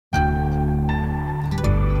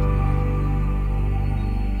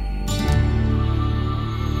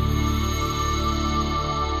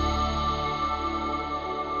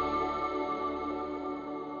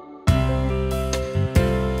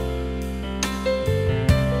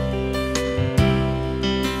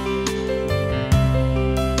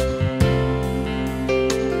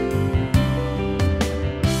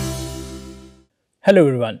Hello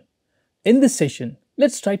everyone. In this session,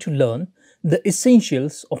 let's try to learn the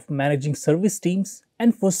essentials of managing service teams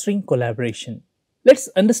and fostering collaboration. Let's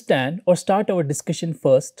understand or start our discussion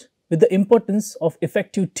first with the importance of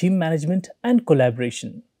effective team management and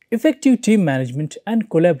collaboration. Effective team management and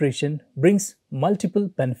collaboration brings multiple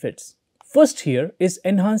benefits. First here is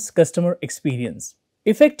enhanced customer experience.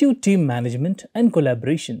 Effective team management and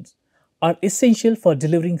collaborations are essential for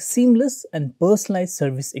delivering seamless and personalized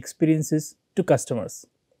service experiences to customers.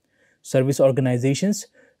 Service organizations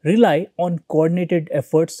rely on coordinated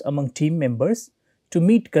efforts among team members to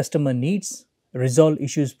meet customer needs, resolve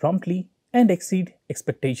issues promptly, and exceed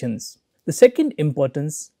expectations. The second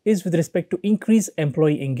importance is with respect to increase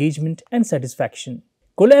employee engagement and satisfaction.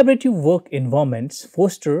 Collaborative work environments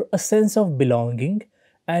foster a sense of belonging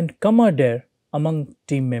and camaraderie among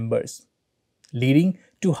team members, leading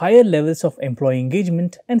to higher levels of employee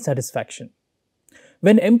engagement and satisfaction.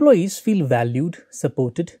 When employees feel valued,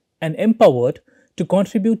 supported, and empowered to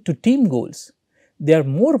contribute to team goals, they are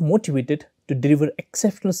more motivated to deliver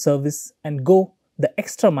exceptional service and go the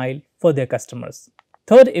extra mile for their customers.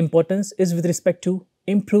 Third importance is with respect to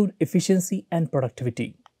improved efficiency and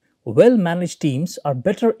productivity. Well-managed teams are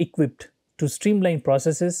better equipped to streamline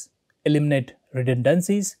processes, eliminate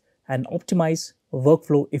redundancies, and optimize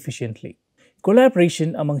workflow efficiently.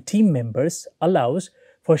 Collaboration among team members allows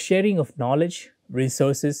for sharing of knowledge,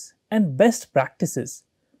 resources, and best practices,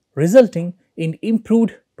 resulting in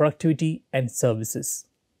improved productivity and services.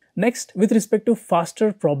 Next, with respect to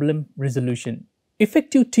faster problem resolution.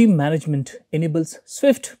 Effective team management enables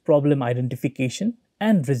swift problem identification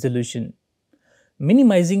and resolution,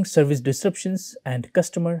 minimizing service disruptions and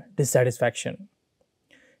customer dissatisfaction.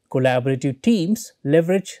 Collaborative teams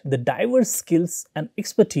leverage the diverse skills and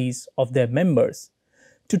expertise of their members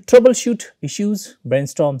to troubleshoot issues,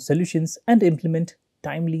 brainstorm solutions, and implement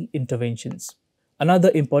timely interventions. Another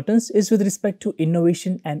importance is with respect to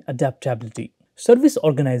innovation and adaptability. Service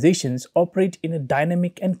organizations operate in a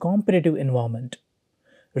dynamic and competitive environment,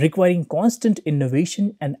 requiring constant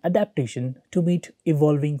innovation and adaptation to meet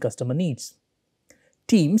evolving customer needs.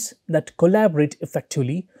 Teams that collaborate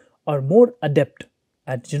effectively are more adept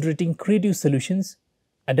at generating creative solutions,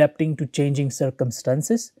 adapting to changing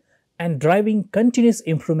circumstances, and driving continuous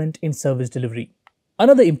improvement in service delivery.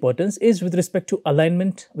 Another importance is with respect to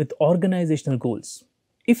alignment with organizational goals.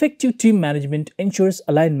 Effective team management ensures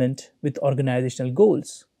alignment with organizational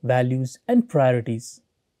goals, values, and priorities,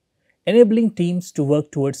 enabling teams to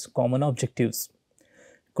work towards common objectives.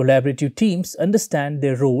 Collaborative teams understand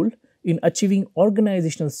their role in achieving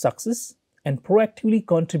organizational success and proactively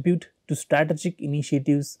contribute to strategic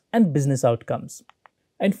initiatives and business outcomes.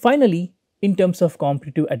 And finally, in terms of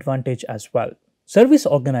competitive advantage as well. Service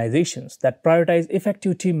organizations that prioritize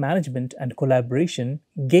effective team management and collaboration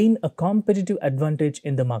gain a competitive advantage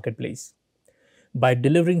in the marketplace. By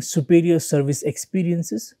delivering superior service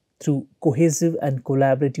experiences through cohesive and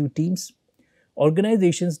collaborative teams,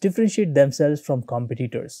 organizations differentiate themselves from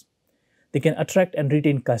competitors. They can attract and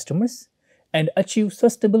retain customers and achieve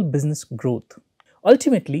sustainable business growth.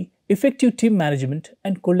 Ultimately, effective team management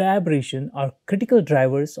and collaboration are critical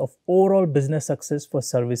drivers of overall business success for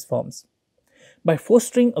service firms. By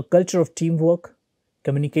fostering a culture of teamwork,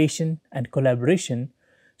 communication, and collaboration,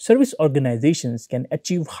 service organizations can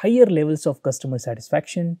achieve higher levels of customer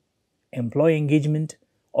satisfaction, employee engagement,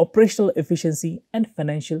 operational efficiency, and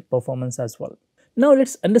financial performance as well. Now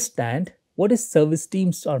let's understand what service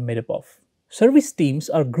teams are made up of. Service teams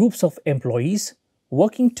are groups of employees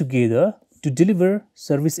working together to deliver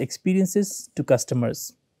service experiences to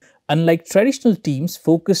customers. Unlike traditional teams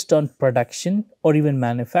focused on production or even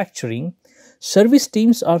manufacturing, service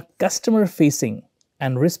teams are customer-facing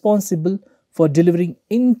and responsible for delivering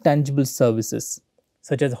intangible services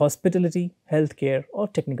such as hospitality, healthcare, or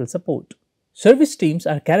technical support. Service teams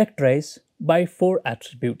are characterized by four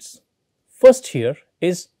attributes. First here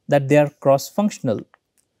is that they are cross-functional.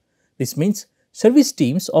 This means service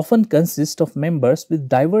teams often consist of members with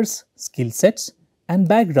diverse skill sets and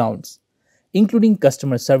backgrounds, including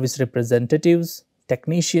customer service representatives,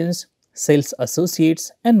 technicians, sales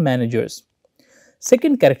associates, and managers.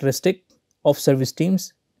 Second characteristic of service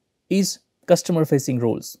teams is customer-facing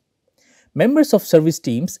roles. Members of service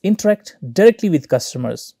teams interact directly with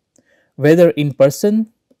customers, whether in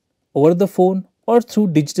person, over the phone, or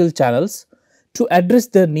through digital channels to address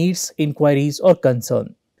their needs, inquiries, or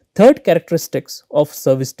concern. Third characteristics of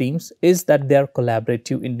service teams is that they are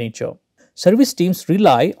collaborative in nature. Service teams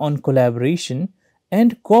rely on collaboration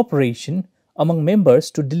and cooperation among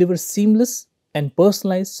members to deliver seamless and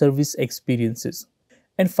personalized service experiences.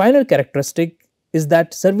 And final characteristic is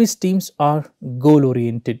that service teams are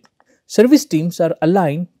goal-oriented. Service teams are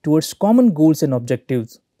aligned towards common goals and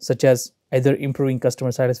objectives, such as either improving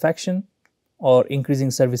customer satisfaction, or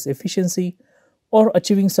increasing service efficiency, or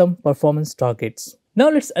achieving some performance targets. Now,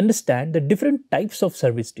 let's understand the different types of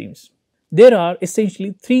service teams. There are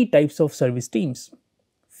essentially three types of service teams.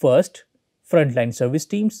 First, frontline service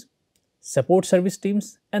teams, support service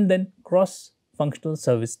teams, and then cross functional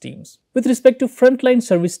service teams. With respect to frontline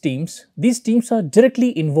service teams, these teams are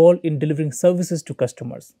directly involved in delivering services to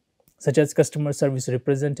customers, such as customer service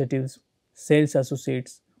representatives, sales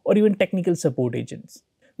associates, or even technical support agents.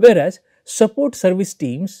 Whereas support service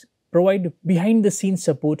teams provide behind the scenes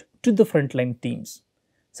support to the frontline teams,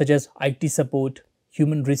 such as IT support,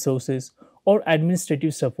 human resources, or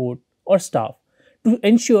administrative support or staff to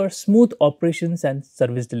ensure smooth operations and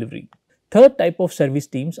service delivery. Third type of service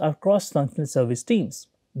teams are cross-functional service teams.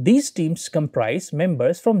 These teams comprise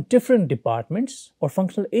members from different departments or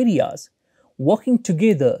functional areas working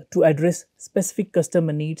together to address specific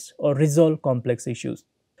customer needs or resolve complex issues.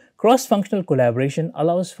 Cross-functional collaboration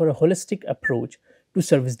allows for a holistic approach to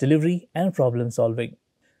service delivery and problem solving.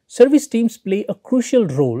 Service teams play a crucial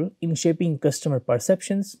role in shaping customer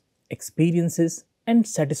perceptions, experiences, and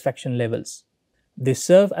satisfaction levels. They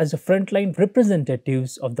serve as the frontline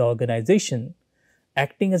representatives of the organization,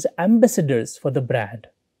 acting as ambassadors for the brand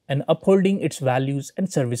and upholding its values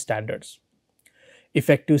and service standards.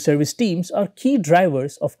 Effective service teams are key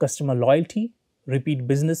drivers of customer loyalty, repeat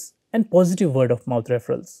business, and positive word of mouth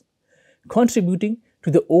referrals, contributing to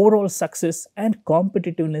the overall success and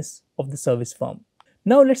competitiveness of the service firm.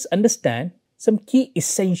 Now, let's understand some key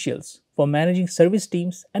essentials for managing service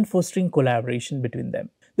teams and fostering collaboration between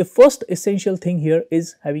them. The first essential thing here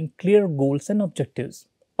is having clear goals and objectives.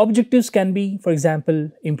 Objectives can be, for example,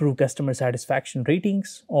 improve customer satisfaction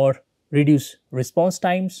ratings, or reduce response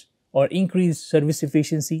times, or increase service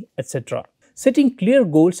efficiency, etc. Setting clear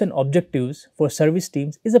goals and objectives for service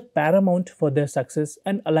teams is a paramount for their success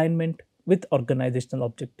and alignment with organizational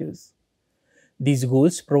objectives. These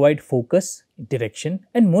goals provide focus, direction,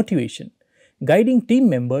 and motivation, guiding team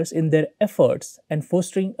members in their efforts and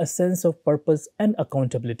fostering a sense of purpose and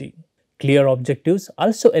accountability. Clear objectives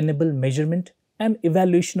also enable measurement and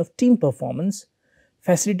evaluation of team performance,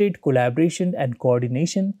 facilitate collaboration and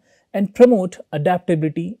coordination, and promote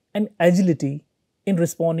adaptability and agility in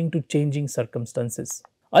responding to changing circumstances.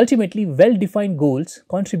 Ultimately, well-defined goals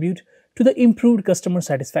contribute to the improved customer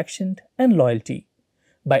satisfaction and loyalty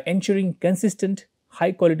by ensuring consistent,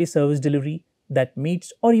 high-quality service delivery that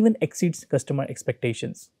meets or even exceeds customer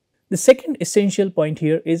expectations. The second essential point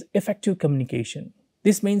here is effective communication.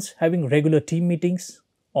 This means having regular team meetings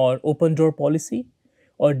or open door policy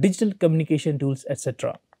or digital communication tools,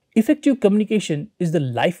 etc. Effective communication is the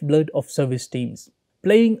lifeblood of service teams,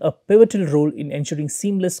 playing a pivotal role in ensuring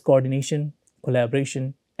seamless coordination,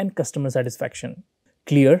 collaboration, and customer satisfaction.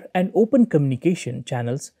 Clear and open communication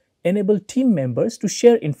channels enable team members to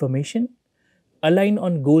share information, align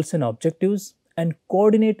on goals and objectives, and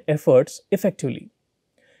coordinate efforts effectively.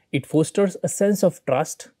 It fosters a sense of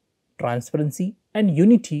trust, transparency, and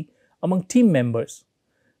unity among team members,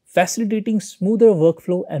 facilitating smoother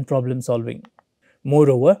workflow and problem solving.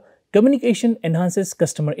 Moreover, communication enhances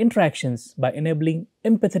customer interactions by enabling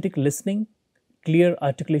empathetic listening, clear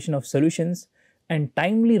articulation of solutions, and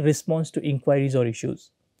timely response to inquiries or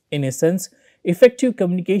issues. In essence, effective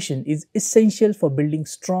communication is essential for building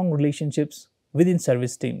strong relationships within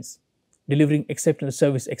service teams, delivering exceptional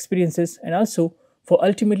service experiences, and also for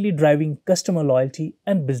ultimately driving customer loyalty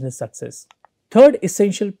and business success. Third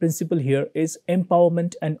essential principle here is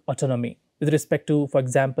empowerment and autonomy with respect to, for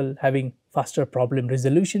example, having faster problem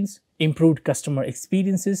resolutions, improved customer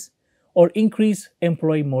experiences, or increased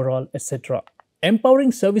employee morale, etc.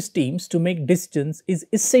 Empowering service teams to make decisions is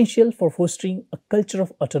essential for fostering a culture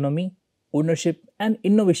of autonomy, ownership, and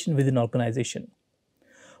innovation within an organization.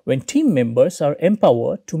 When team members are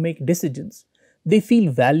empowered to make decisions, they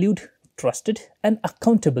feel valued, trusted, and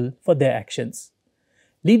accountable for their actions,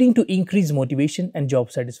 leading to increased motivation and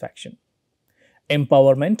job satisfaction.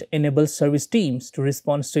 Empowerment enables service teams to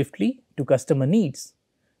respond swiftly to customer needs,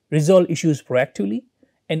 resolve issues proactively,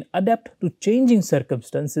 and adapt to changing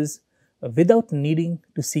circumstances without needing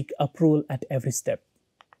to seek approval at every step.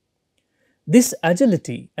 This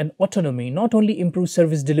agility and autonomy not only improve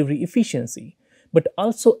service delivery efficiency, but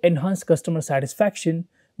also enhance customer satisfaction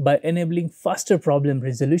by enabling faster problem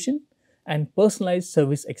resolution and personalized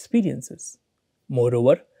service experiences.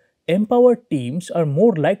 Moreover, empowered teams are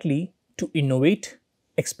more likely to innovate,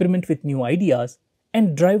 experiment with new ideas,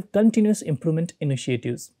 and drive continuous improvement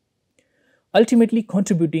initiatives, ultimately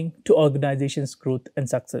contributing to organizations' growth and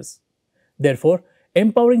success. Therefore,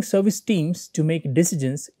 Empowering service teams to make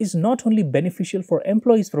decisions is not only beneficial for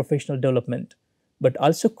employees' professional development, but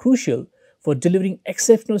also crucial for delivering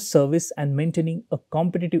exceptional service and maintaining a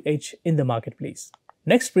competitive edge in the marketplace.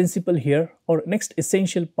 Next principle here, or next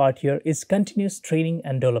essential part here, is continuous training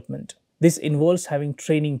and development. This involves having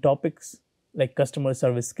training topics like customer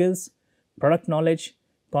service skills, product knowledge,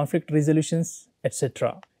 conflict resolutions,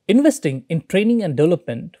 etc. Investing in training and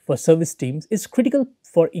development for service teams is critical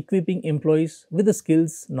for equipping employees with the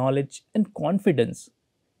skills, knowledge, and confidence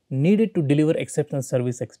needed to deliver exceptional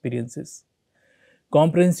service experiences.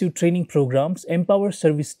 Comprehensive training programs empower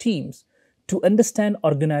service teams to understand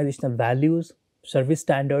organizational values, service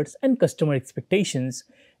standards, and customer expectations,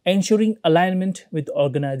 ensuring alignment with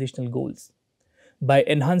organizational goals. By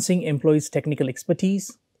enhancing employees' technical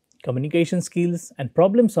expertise, communication skills, and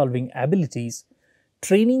problem solving abilities,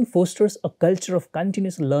 training fosters a culture of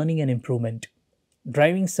continuous learning and improvement,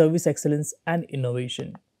 driving service excellence and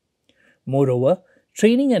innovation. Moreover,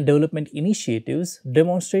 training and development initiatives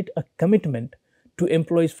demonstrate a commitment to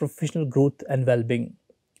employees' professional growth and well being,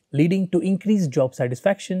 leading to increased job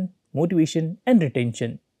satisfaction, motivation, and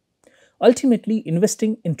retention. Ultimately,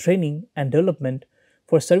 investing in training and development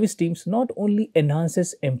for service teams not only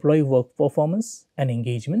enhances employee work performance and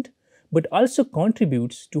engagement, but also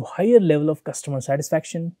contributes to higher level of customer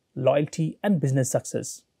satisfaction, loyalty, and business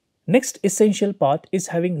success. Next essential part is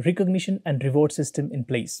having recognition and reward system in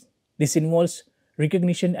place. This involves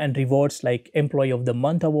recognition and rewards like Employee of the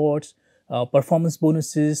Month awards, performance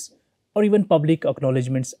bonuses, or even public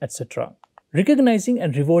acknowledgements, etc. Recognizing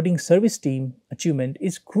and rewarding service team achievement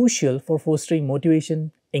is crucial for fostering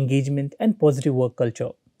motivation, engagement, and positive work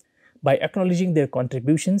culture. By acknowledging their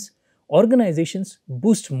contributions, organizations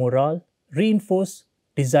boost morale, reinforce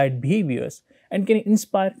desired behaviors, and can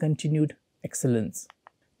inspire continued excellence.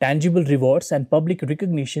 Tangible rewards and public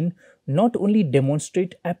recognition not only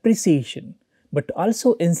demonstrate appreciation, but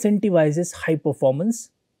also incentivizes high performance,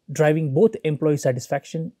 driving both employee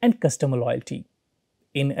satisfaction and customer loyalty.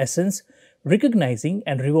 In essence, recognizing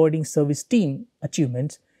and rewarding service team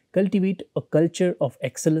achievements cultivate a culture of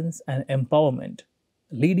excellence and empowerment,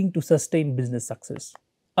 leading to sustained business success.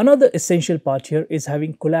 Another essential part here is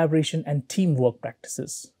having collaboration and teamwork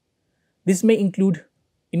practices. This may include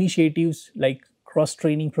initiatives like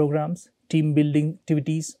cross-training programs, team building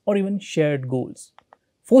activities, or even shared goals.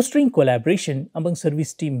 Fostering collaboration among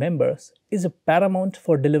service team members is paramount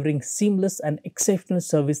for delivering seamless and exceptional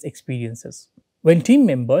service experiences. When team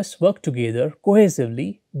members work together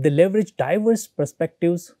cohesively, they leverage diverse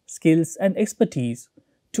perspectives, skills, and expertise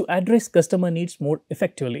to address customer needs more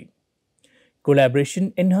effectively.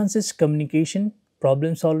 Collaboration enhances communication,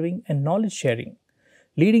 problem solving, and knowledge sharing,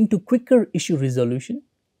 leading to quicker issue resolution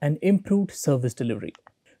and improved service delivery.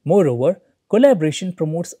 Moreover, collaboration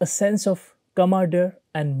promotes a sense of camaraderie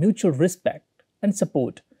and mutual respect and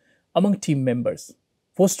support among team members,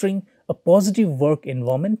 fostering a positive work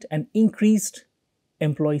environment and increased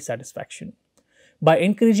employee satisfaction. By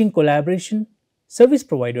encouraging collaboration, service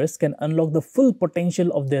providers can unlock the full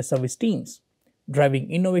potential of their service teams,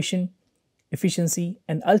 driving innovation, efficiency,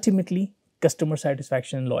 and ultimately customer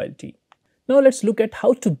satisfaction and loyalty. Now let's look at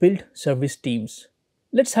how to build service teams.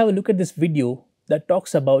 Let's have a look at this video that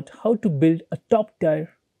talks about how to build a top-tier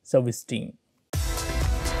service team.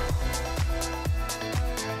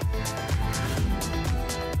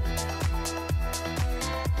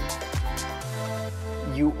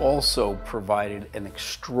 You also provided an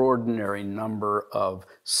extraordinary number of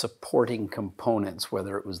supporting components,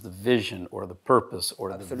 whether it was the vision or the purpose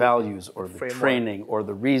or the values or the training or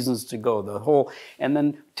the reasons to go, the whole. And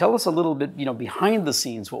then tell us a little bit, behind the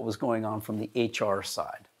scenes, what was going on from the HR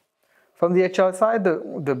side. From the HR side,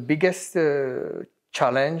 the biggest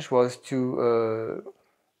challenge was to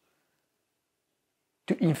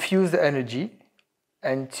infuse the energy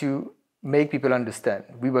and to make people understand.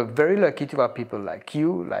 We were very lucky to have people like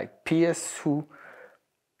you, like PS, who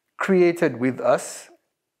created with us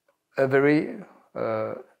a very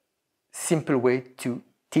simple way to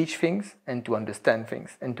teach things and to understand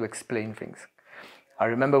things and to explain things. I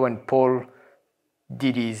remember when Paul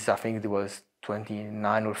did his, I think there was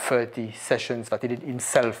 29 or 30 sessions that he did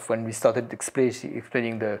himself when we started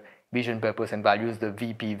explaining the vision, purpose, and values, the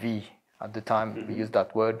VPV at the time. We used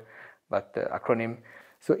that word, but the acronym.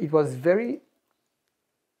 So it was very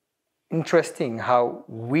interesting how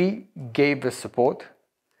we gave the support,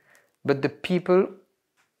 but the people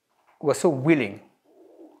were so willing.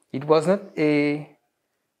 It was not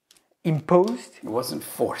imposed. It wasn't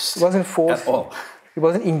forced. It wasn't forced. At all. It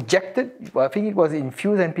wasn't injected. I think it was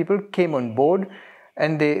infused, and people came on board,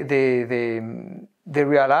 and they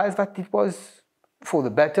realized that it was for the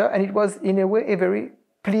better, and it was in a way a very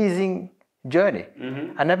pleasing journey.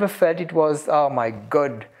 I never felt it was, oh my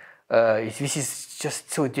God, this is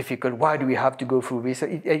just so difficult. Why do we have to go through this?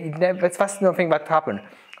 It never, that's nothing that happened.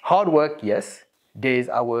 Hard work, yes. Days,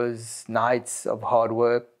 hours, nights of hard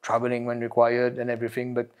work, traveling when required and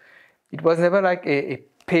everything, but it was never like a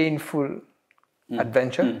painful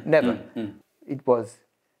adventure. Never. It was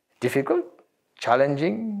difficult,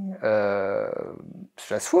 challenging,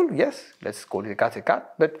 stressful, yes. Let's call it a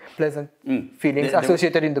cat, but pleasant feelings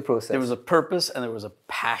associated in the process. There was a purpose and there was a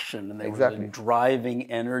passion and there was a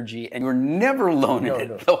driving energy, and you were never alone in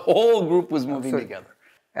it. The whole group was moving together.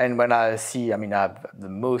 And when I see, I have the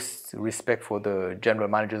most respect for the general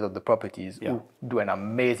managers of the properties who do an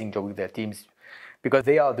amazing job with their teams, because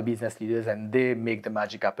they are the business leaders and they make the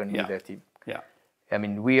magic happen with their team.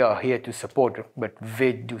 We are here to support, but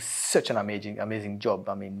they do such an amazing job.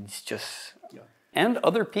 It's just... And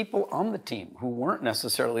other people on the team who weren't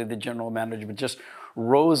necessarily the general manager, but just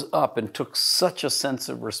rose up and took such a sense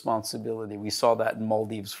of responsibility. We saw that in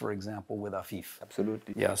Maldives, for example, with Afif.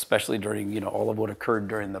 Absolutely. Yeah, especially during, all of what occurred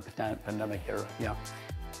during the pandemic era.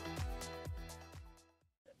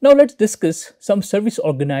 Now let's discuss some service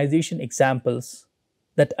organization examples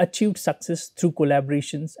that achieved success through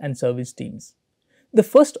collaborations and service teams. The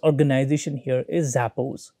first organization here is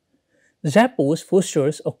Zappos. Zappos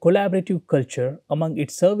fosters a collaborative culture among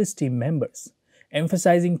its service team members,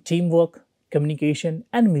 emphasizing teamwork, communication,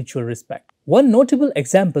 and mutual respect. One notable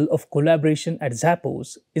example of collaboration at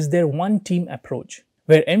Zappos is their one team approach,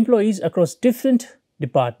 where employees across different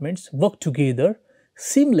departments work together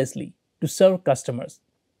seamlessly to serve customers.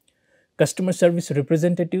 Customer service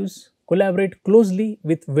representatives collaborate closely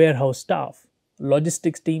with warehouse staff,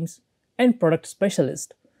 logistics teams, and product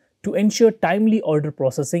specialists to ensure timely order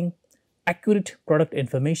processing, accurate product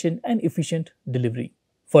information, and efficient delivery.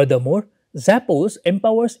 Furthermore, Zappos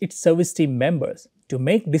empowers its service team members to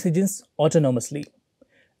make decisions autonomously,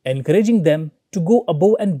 encouraging them to go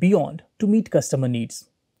above and beyond to meet customer needs.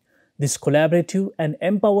 This collaborative and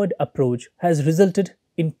empowered approach has resulted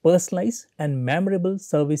in personalized and memorable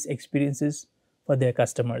service experiences for their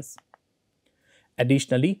customers.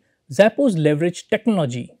 Additionally, Zappos leveraged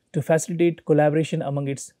technology to facilitate collaboration among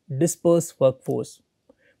its dispersed workforce,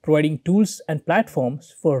 providing tools and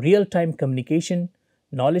platforms for real-time communication,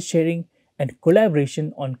 knowledge sharing, and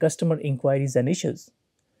collaboration on customer inquiries and issues.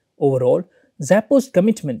 Overall, Zappos'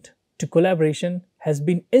 commitment to collaboration has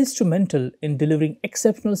been instrumental in delivering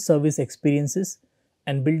exceptional service experiences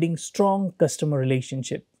and building strong customer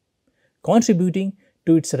relationships, contributing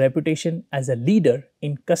to its reputation as a leader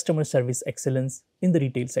in customer service excellence in the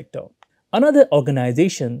retail sector. Another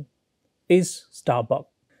organization is Starbucks.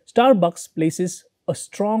 Starbucks places a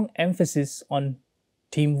strong emphasis on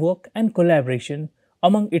teamwork and collaboration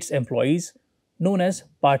among its employees, known as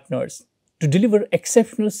partners, to deliver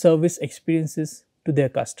exceptional service experiences to their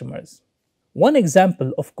customers. One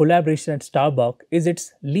example of collaboration at Starbucks is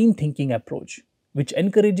its lean thinking approach, which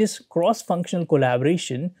encourages cross-functional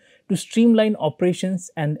collaboration to streamline operations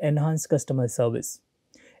and enhance customer service.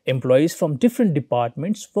 Employees from different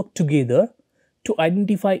departments work together to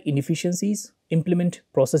identify inefficiencies, implement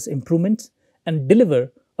process improvements, and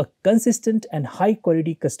deliver a consistent and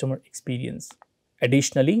high-quality customer experience.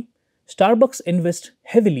 Additionally, Starbucks invests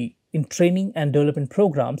heavily in training and development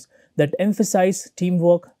programs that emphasize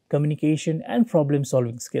teamwork, communication, and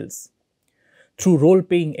problem-solving skills. Through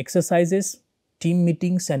role-playing exercises, team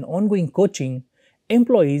meetings, and ongoing coaching,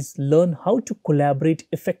 employees learn how to collaborate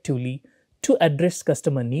effectively to address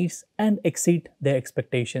customer needs and exceed their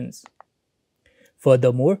expectations.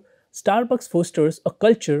 Furthermore, Starbucks fosters a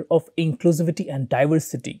culture of inclusivity and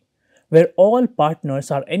diversity, where all partners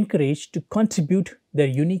are encouraged to contribute their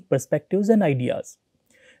unique perspectives and ideas.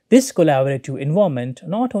 This collaborative environment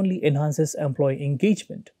not only enhances employee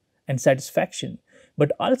engagement and satisfaction,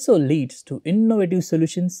 but also leads to innovative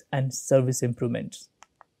solutions and service improvements.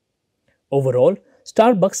 Overall,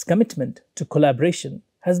 Starbucks' commitment to collaboration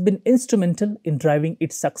has been instrumental in driving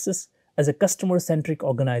its success as a customer-centric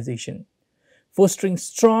organization, fostering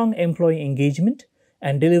strong employee engagement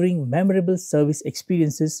and delivering memorable service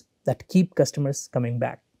experiences that keep customers coming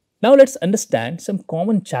back. Now let's understand some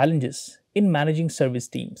common challenges in managing service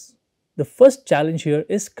teams. The first challenge here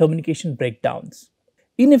is communication breakdowns.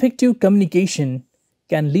 Ineffective communication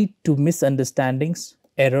can lead to misunderstandings,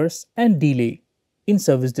 errors, and delay in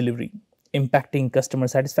service delivery, impacting customer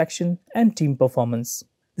satisfaction and team performance.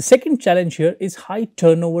 The second challenge here is high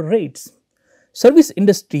turnover rates. Service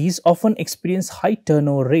industries often experience high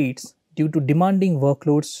turnover rates due to demanding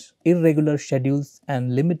workloads, irregular schedules,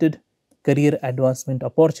 and limited career advancement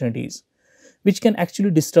opportunities. which can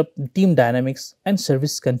actually disrupt team dynamics and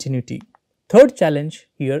service continuity. Third challenge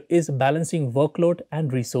here is balancing workload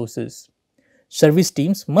and resources. Service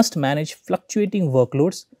teams must manage fluctuating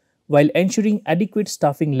workloads while ensuring adequate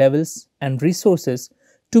staffing levels and resources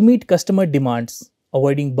to meet customer demands,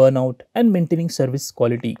 avoiding burnout and maintaining service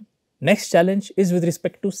quality. Next challenge is with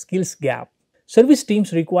respect to skills gap. Service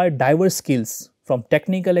teams require diverse skills from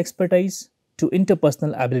technical expertise to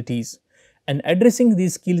interpersonal abilities, and addressing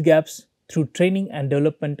these skill gaps through training and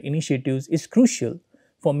development initiatives is crucial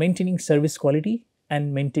for maintaining service quality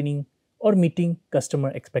and maintaining or meeting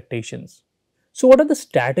customer expectations. So what are the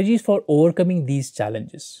strategies for overcoming these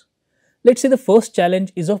challenges? Let's say the first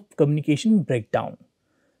challenge is of communication breakdown.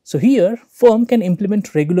 So here, firm can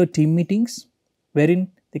implement regular team meetings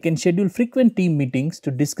wherein they can schedule frequent team meetings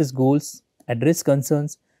to discuss goals, address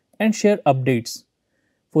concerns, and share updates,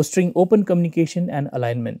 fostering open communication and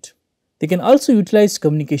alignment. They can also utilize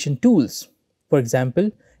communication tools. For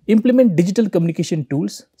example, implement digital communication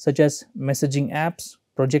tools such as messaging apps,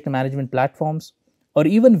 project management platforms, or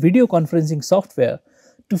even video conferencing software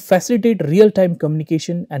to facilitate real-time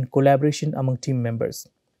communication and collaboration among team members.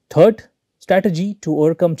 Third strategy to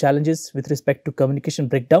overcome challenges with respect to communication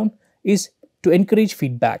breakdown is to encourage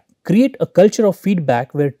feedback. Create a culture of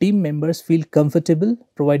feedback where team members feel comfortable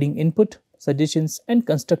providing input, suggestions, and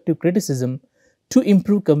constructive criticism to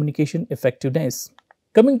improve communication effectiveness.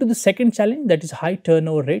 Coming to the second challenge, that is high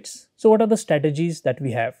turnover rates. So what are the strategies that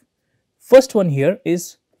we have? First one here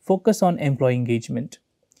is focus on employee engagement.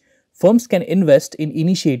 Firms can invest in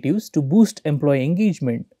initiatives to boost employee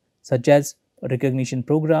engagement such as recognition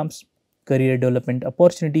programs, career development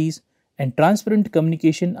opportunities, and transparent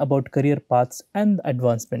communication about career paths and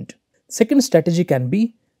advancement. Second strategy can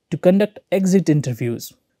be to conduct exit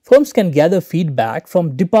interviews. Firms can gather feedback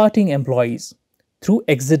from departing employees through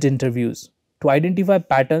exit interviews to identify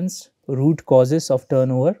patterns, root causes of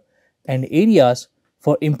turnover, and areas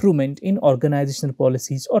for improvement in organizational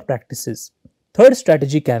policies or practices. Third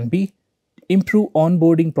strategy can be improve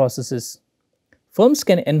onboarding processes. Firms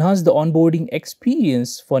can enhance the onboarding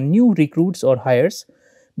experience for new recruits or hires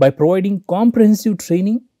by providing comprehensive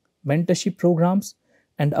training, mentorship programs,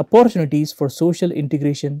 and opportunities for social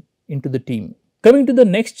integration into the team. Coming to the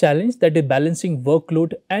next challenge, that is balancing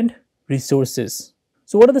workload and resources.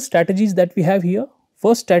 So what are the strategies that we have here?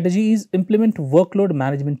 First strategy is implement workload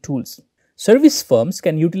management tools. Service firms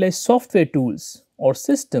can utilize software tools or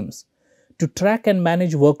systems to track and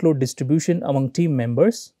manage workload distribution among team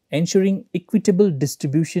members, ensuring equitable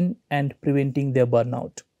distribution and preventing their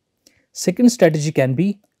burnout. Second strategy can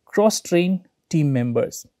be cross-train team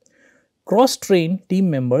members. Cross-train team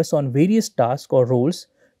members on various tasks or roles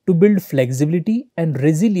to build flexibility and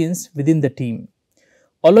resilience within the team,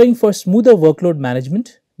 allowing for smoother workload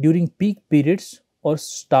management during peak periods or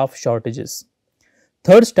staff shortages.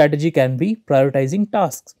 Third strategy can be prioritizing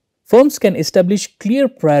tasks. Firms can establish clear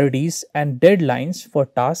priorities and deadlines for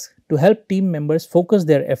tasks to help team members focus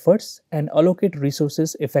their efforts and allocate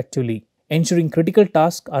resources effectively, ensuring critical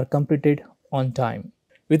tasks are completed on time.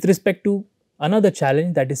 With respect to another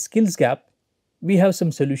challenge, that is skills gap, we have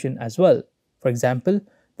some solution as well. For example,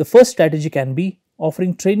 the first strategy can be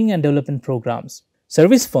offering training and development programs.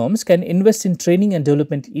 Service firms can invest in training and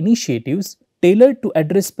development initiatives tailored to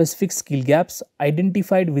address specific skill gaps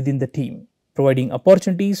identified within the team, providing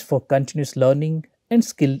opportunities for continuous learning and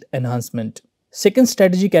skill enhancement. Second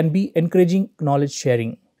strategy can be encouraging knowledge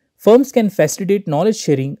sharing. Firms can facilitate knowledge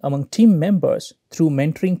sharing among team members through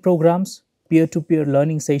mentoring programs, peer-to-peer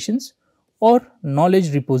learning sessions, or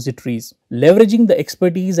knowledge repositories, leveraging the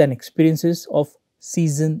expertise and experiences of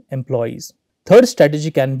seasoned employees. Third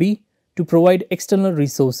strategy can be to provide external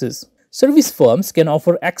resources. Service firms can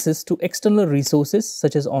offer access to external resources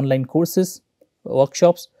such as online courses,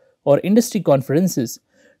 workshops, or industry conferences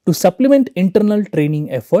to supplement internal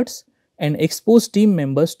training efforts and expose team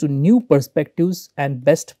members to new perspectives and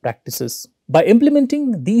best practices. By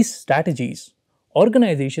implementing these strategies,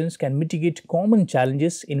 organizations can mitigate common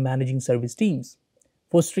challenges in managing service teams,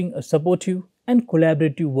 fostering a supportive and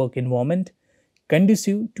collaborative work environment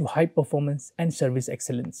conducive to high performance and service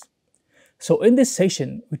excellence. So in this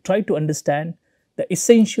session, we try to understand the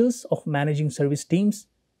essentials of managing service teams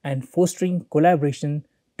and fostering collaboration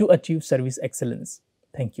to achieve service excellence.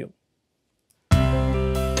 Thank you.